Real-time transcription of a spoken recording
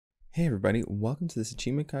Hey everybody, welcome to this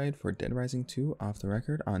achievement guide for Dead Rising 2 off the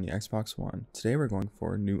record on the Xbox One. Today we're going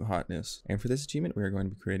for new Hotness, and for this achievement we are going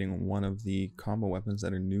to be creating one of the combo weapons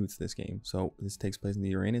that are new to this game. So this takes place in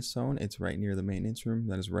the Uranus zone. It's right near the maintenance room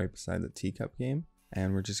that is right beside the teacup game,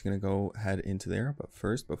 and we're just going to go head into there. But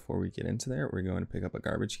first, before we get into there, we're going to pick up a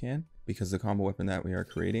garbage can because the combo weapon that we are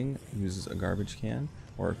creating uses a garbage can,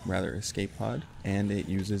 or rather escape pod, and it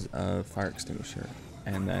uses a fire extinguisher.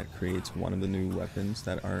 And that creates one of the new weapons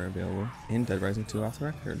that are available in Dead Rising 2 off the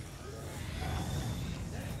record.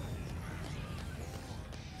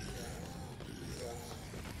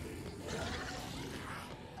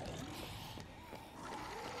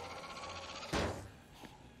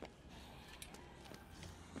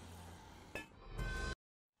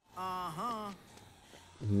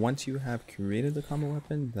 Once you have created the combo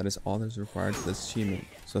weapon, that is all that is required for this achievement.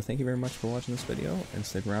 So thank you very much for watching this video, and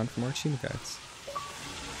stick around for more achievement guides.